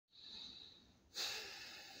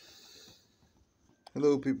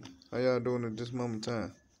Hello, people. How y'all doing at this moment in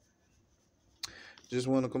time? Just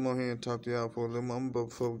want to come on here and talk to y'all for a little moment, but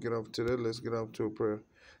before we get off to that, let's get off to a prayer.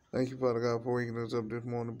 Thank you, Father God, for waking us up this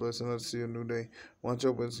morning, blessing us to see a new day. Watch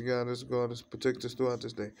over us, guide us, guard us, protect us throughout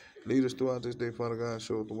this day. Lead us throughout this day, Father God,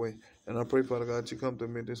 show us the way. And I pray, Father God, you come to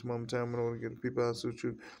me at this moment in time in order to get the people out suit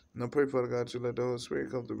you. And I pray, Father God, you let the Holy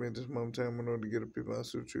Spirit come to me at this moment in time in order to get the people out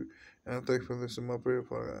suit you. And I'm thankful for listening to my prayer,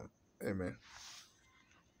 Father God. Amen.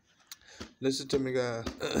 Listen to me, guys.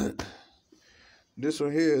 This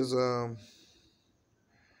one here is how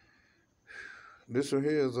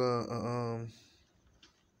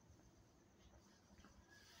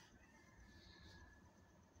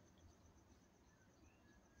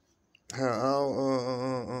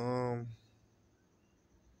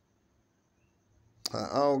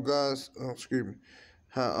all God's excuse me,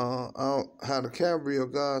 how the cavalry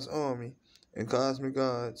of God's army and cosmic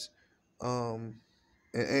gods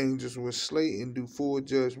and angels will slay and do full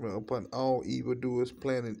judgment upon all evildoers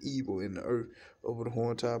planning evil in the earth over the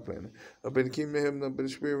whole entire planet. Up in the kingdom of heaven, up in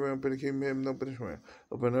the spirit realm, up in the kingdom of heaven, up in this realm.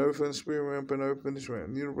 Up in the earth and the spirit realm, up in the earth and this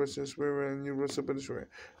realm. Universe and the spirit realm, universe up in this realm.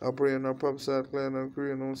 I pray and I prophesy, declare and I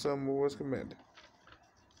decree and on some of what's commanded.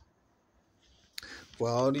 For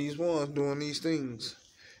all these ones doing these things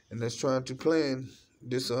and that's trying to plan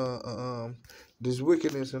this this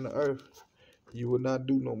wickedness in the earth, you will not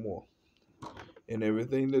do no more. And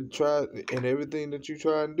everything that you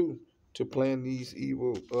try and do to plan these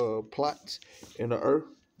evil plots in the earth,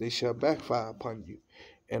 they shall backfire upon you.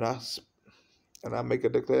 And I make a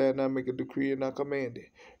declare and I make a decree and I command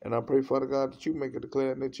it. And I pray, Father God, that you make a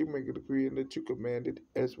declare and that you make a decree and that you command it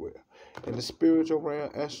as well. In the spiritual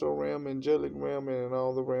realm, astral realm, angelic realm, and in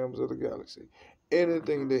all the realms of the galaxy.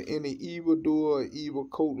 Anything that any evildoer, evil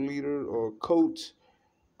cult leader, or coach,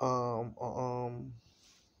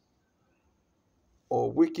 or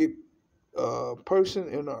wicked person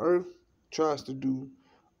in the earth tries to do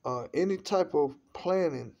any type of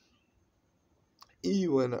planning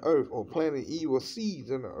evil in the earth or planting evil seeds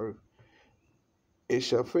in the earth, it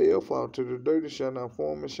shall fail, fall to the dirt, it shall not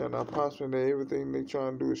form, it shall not prosper, and everything they try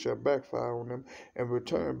and do, it shall backfire on them and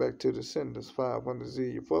return back to the senders 500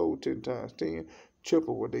 zillion fold, 10 times 10,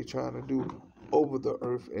 triple what they trying to do over the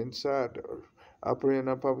earth, inside the earth. I pray and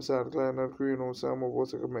I prophesy, declare and I decree on some of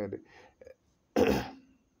what's commanded.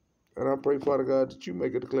 And I pray, Father God, that you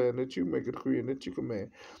make a declare and that you make a decree and that you command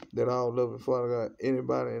that all loving, Father God,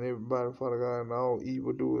 anybody and everybody, Father God, and all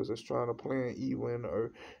evildoers that's trying to plan evil in the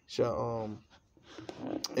earth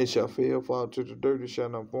it shall fail, fall to the dirt, it shall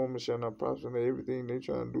not form, it shall not prosper, and everything they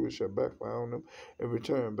try to do, it shall backfire on them and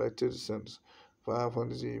return back to the senders.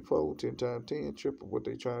 500 zillion fold, 10 times 10, triple what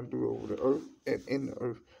they trying to do over the earth and in the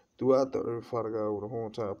earth, throughout the earth, Father God, over the whole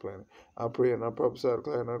entire planet. I pray and I prophesy,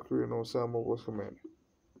 declare and I decree on some of what's commanded.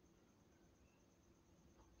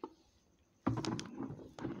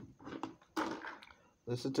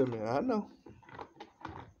 Listen to me. I know.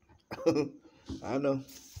 I know.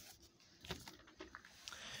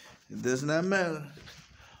 It does not matter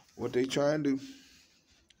what they try and do.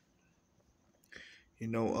 You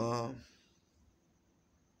know,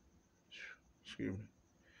 excuse me.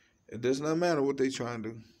 It does not matter what they try and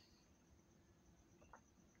do.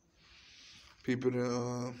 People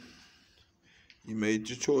that you made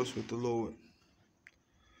your choice with the Lord.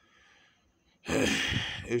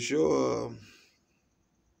 It's your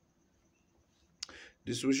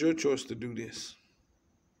this was your choice to do this.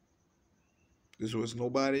 This was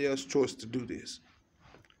nobody else's choice to do this.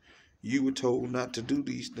 You were told not to do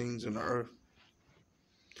these things on the earth.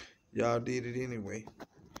 Y'all did it anyway.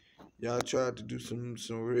 Y'all tried to do some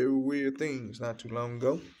very weird things not too long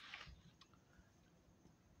ago.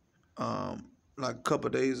 Like a couple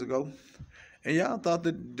of days ago. And y'all thought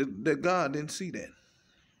that God didn't see that.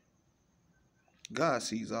 God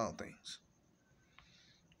sees all things.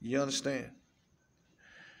 You understand?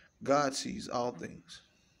 God sees all things.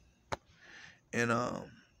 And a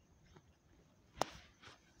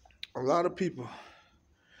lot of people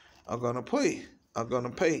are gonna pay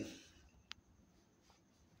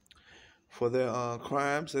for their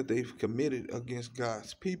crimes that they've committed against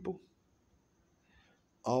God's people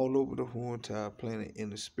all over the whole entire planet,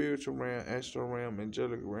 in the spiritual realm, astral realm,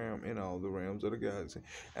 angelic realm, and all the realms of the galaxy.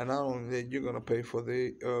 And not only that, you're going to pay for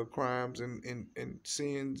the crimes and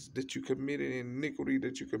sins that you committed, and iniquity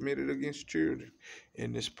that you committed against children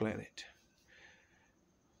in this planet.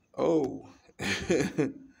 Oh,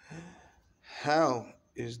 how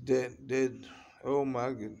is that? Oh,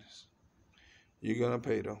 my goodness. You're going to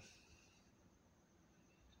pay, though.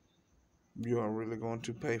 You are really going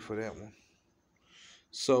to pay for that one.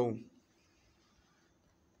 So,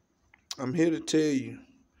 I'm here to tell you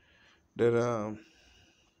that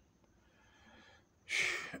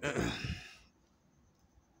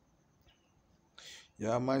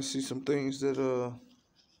Y'all might see some things that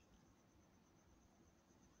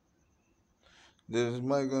is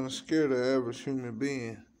might gonna scare the average human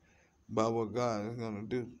being about what God is gonna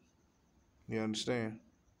do. You understand?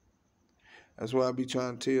 That's why I be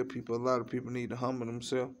trying to tell people, a lot of people need to humble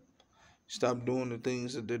themselves, stop doing the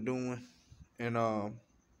things that they're doing, and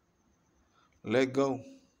let go,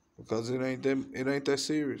 because it ain't that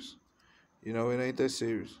serious. You know, it ain't that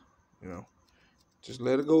serious. You know, just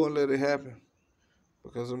let it go and let it happen,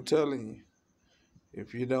 because I'm telling you,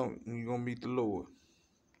 if you don't, you're gonna meet the Lord.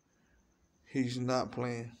 He's not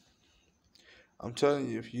playing. I'm telling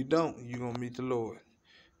you, if you don't, you're gonna meet the Lord.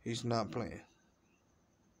 He's not playing.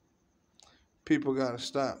 People gotta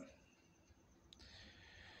stop.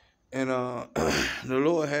 And the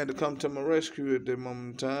Lord had to come to my rescue at that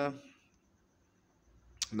moment in time,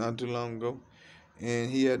 not too long ago. And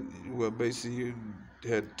he had, well, basically, he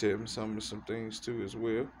had to tell me some things too as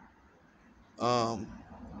well. And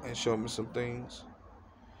show me some things.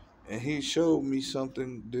 And he showed me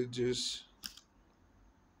something that just,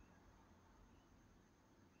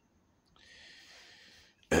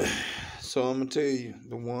 so I'm gonna tell you,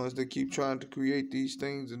 the ones that keep trying to create these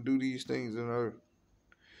things and do these things in earth,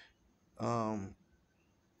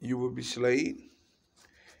 you will be slayed,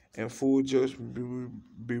 and full judgment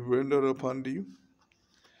be rendered upon you.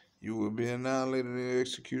 You will be annihilated and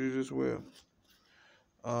executed as well.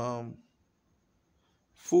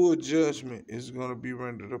 Full judgment is going to be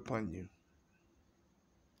rendered upon you.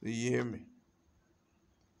 Do you hear me?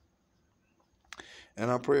 And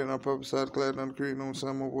I pray and I prophesy, declare and I decree, and on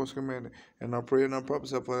some my voice commanded. And I pray and I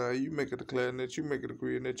prophesy for how you make it declare, and that you make it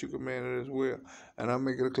decree, and that you command it as well. And I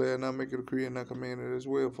make it declare, and I make it decree, and I command it as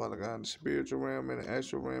well, Father God, in the spiritual realm, and the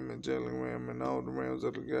astral realm, and angelic realm, and all the realms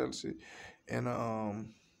of the galaxy, and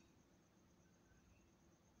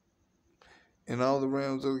in all the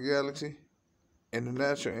realms of the galaxy, in the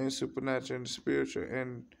natural and supernatural, and the spiritual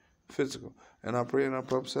and physical. And I pray and I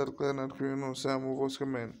prophesy, declare and I decree, and on some my voice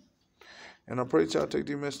commanded. And I pray that y'all take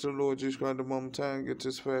the message of the Lord Jesus Christ the moment of time, get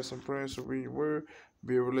this fast and praying, so read your word,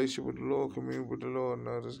 be a relationship with the Lord, commune with the Lord, and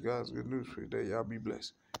know this God's good news for you today. Y'all be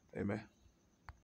blessed. Amen.